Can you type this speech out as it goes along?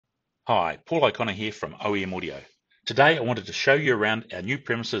Hi, Paul O'Connor here from OEM Audio. Today I wanted to show you around our new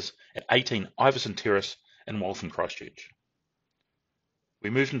premises at 18 Iversen Terrace in Waltham, Christchurch. We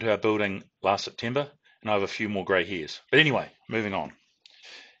moved into our building last September and I have a few more grey hairs. But anyway, moving on.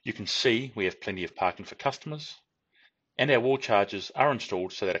 You can see we have plenty of parking for customers and our wall chargers are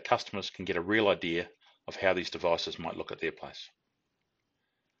installed so that our customers can get a real idea of how these devices might look at their place.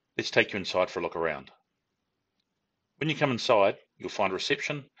 Let's take you inside for a look around. When you come inside, you'll find a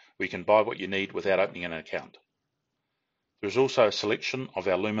reception where you can buy what you need without opening an account. There is also a selection of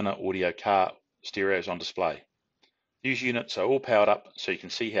our Lumina audio car stereos on display. These units are all powered up so you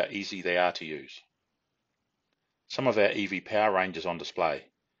can see how easy they are to use. Some of our EV power range is on display.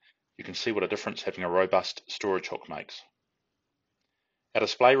 You can see what a difference having a robust storage hook makes. Our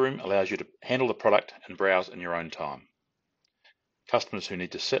display room allows you to handle the product and browse in your own time. Customers who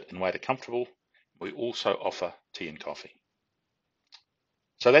need to sit and wait are comfortable. We also offer tea and coffee.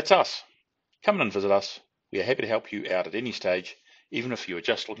 So that's us. Come in and visit us. We are happy to help you out at any stage, even if you are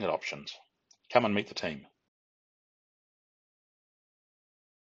just looking at options. Come and meet the team.